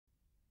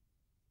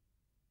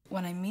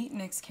when I meet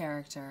Nick's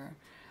character,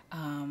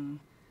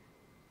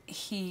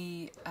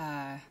 he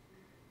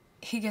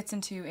gets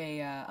into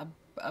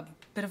a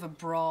bit of a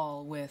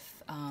brawl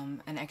with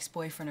an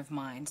ex-boyfriend of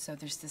mine. So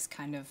there's this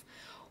kind of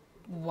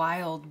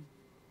wild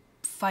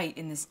fight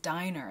in this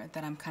diner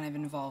that I'm kind of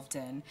involved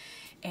in,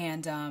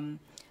 and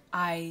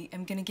I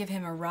am going to give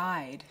him a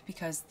ride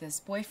because this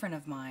boyfriend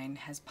of mine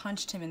has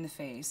punched him in the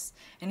face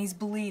and he's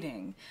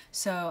bleeding.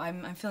 So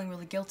I'm feeling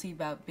really guilty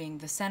about being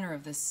the center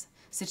of this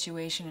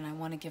situation, and I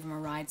want to give him a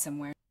ride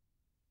somewhere.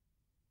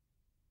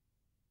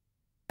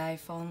 I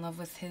fall in love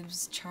with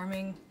his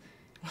charming,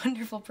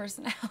 wonderful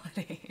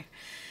personality.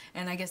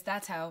 And I guess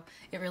that's how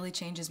it really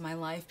changes my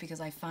life,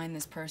 because I find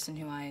this person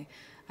who I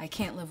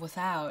can't live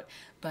without,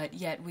 but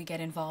yet we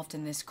get involved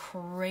in this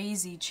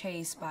crazy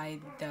chase by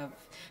the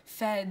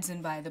feds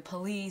and by the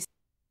police.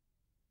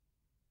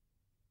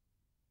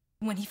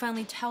 When he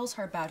finally tells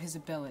her about his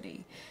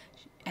ability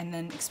and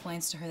then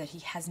explains to her that he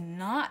has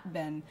not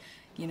been,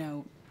 you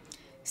know,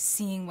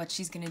 seeing what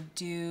she's going to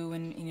do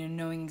and, you know,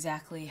 knowing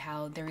exactly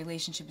how their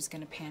relationship is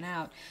going to pan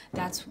out,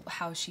 that's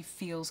how she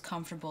feels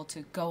comfortable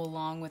to go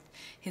along with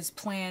his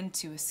plan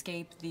to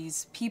escape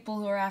these people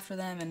who are after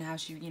them, and how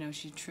she, you know,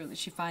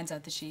 she finds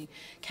out that she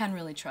can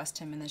really trust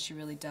him and that she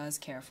really does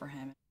care for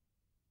him.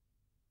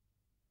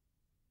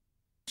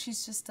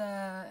 She's just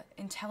a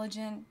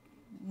intelligent,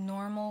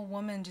 normal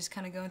woman just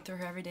kind of going through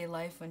her everyday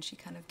life when she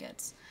kind of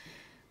gets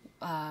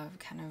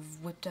kind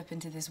of whipped up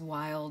into this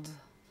wild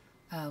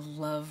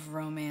love,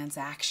 romance,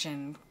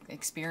 action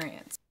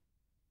experience.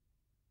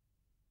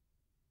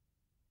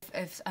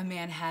 If a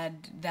man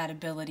had that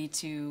ability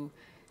to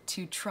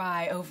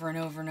try over and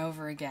over and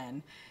over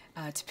again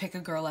to pick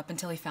a girl up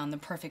until he found the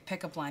perfect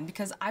pickup line,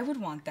 because I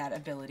would want that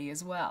ability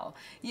as well.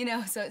 You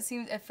know, so it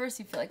seems, at first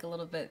you feel like a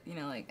little bit, you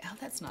know, like, oh,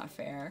 that's not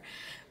fair.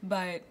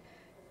 But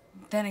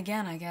then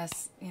again, I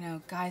guess, you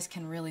know, guys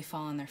can really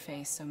fall on their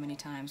face so many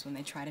times when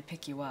they try to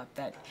pick you up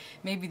that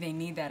maybe they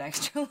need that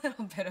extra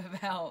little bit of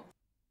help.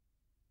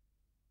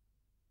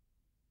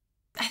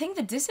 I think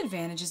the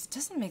disadvantage is it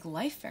doesn't make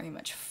life very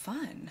much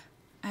fun.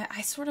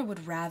 I sort of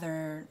would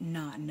rather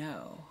not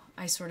know.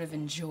 I sort of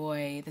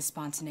enjoy the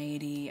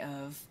spontaneity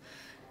of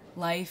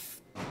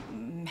life,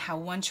 how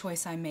one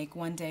choice I make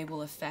one day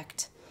will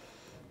affect,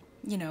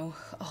 you know,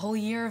 a whole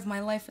year of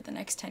my life or the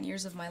next 10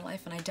 years of my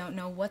life, and I don't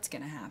know what's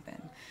going to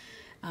happen.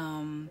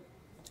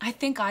 I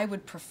think I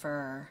would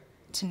prefer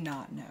to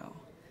not know.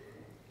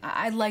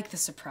 I like the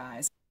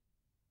surprise.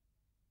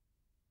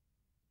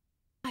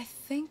 I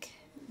think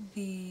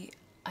the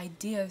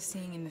idea of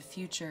seeing in the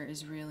future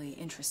is really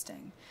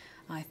interesting.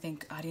 I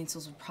think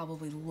audiences would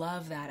probably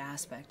love that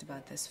aspect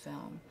about this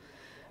film.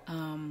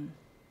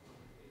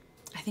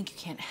 I think you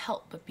can't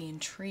help but be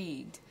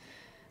intrigued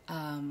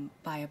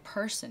by a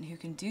person who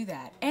can do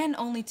that, and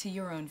only to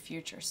your own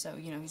future. So,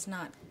 you know, he's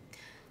not,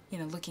 you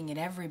know, looking at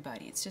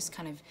everybody. It's just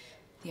kind of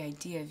the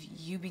idea of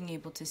you being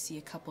able to see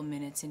a couple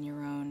minutes in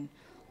your own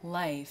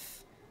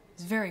life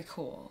is very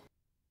cool.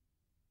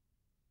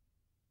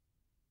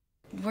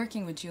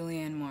 Working with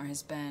Julianne Moore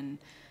has been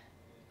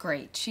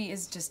great. She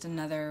is just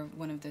another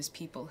one of those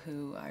people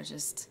who are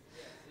just,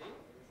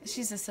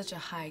 she's such a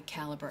high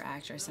caliber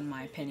actress in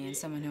my opinion,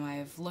 someone who I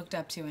have looked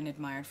up to and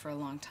admired for a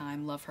long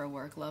time, love her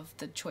work, love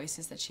the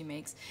choices that she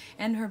makes,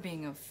 and her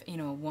being a, you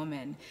know, a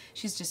woman,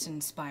 she's just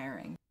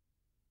inspiring.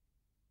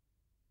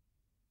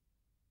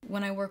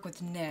 When I work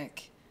with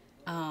Nick,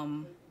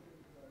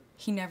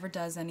 he never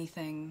does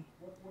anything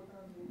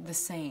the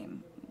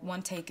same.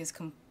 One take is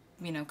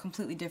you know,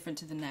 completely different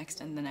to the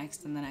next and the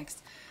next and the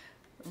next.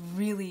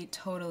 Really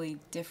totally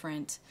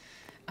different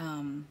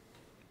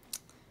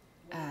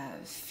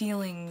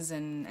feelings,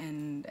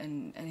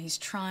 and he's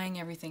trying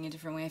everything a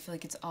different way. I feel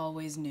like it's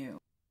always new.